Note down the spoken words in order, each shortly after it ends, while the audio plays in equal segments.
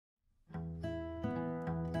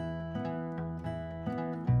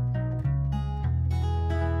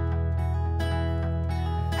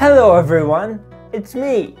Hello everyone, it's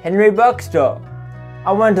me, Henry Buckstall.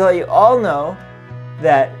 I want to let you all know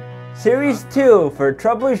that Series 2 for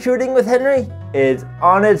Troubleshooting with Henry is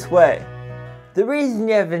on its way. The reason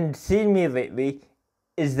you haven't seen me lately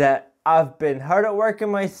is that I've been hard at work in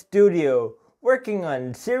my studio working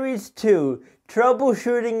on Series 2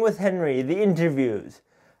 Troubleshooting with Henry, the interviews.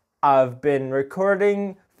 I've been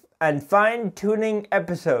recording and fine-tuning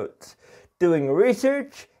episodes, doing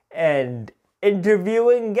research and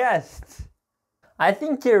interviewing guests. I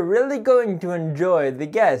think you're really going to enjoy the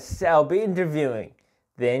guests I'll be interviewing.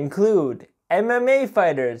 They include MMA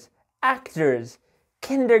fighters, actors,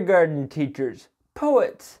 kindergarten teachers,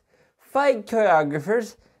 poets, fight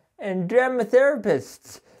choreographers, and drama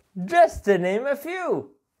therapists, just to name a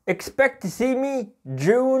few. Expect to see me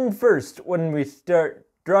June 1st when we start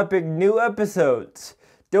dropping new episodes.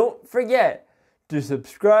 Don't forget to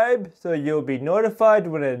subscribe so you'll be notified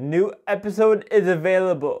when a new episode is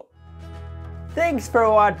available. Thanks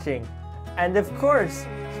for watching, and of course,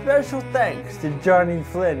 special thanks to Johnny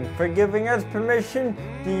Flynn for giving us permission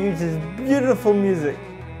to use his beautiful music.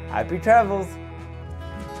 Happy travels!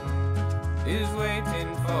 Is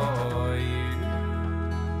waiting for you.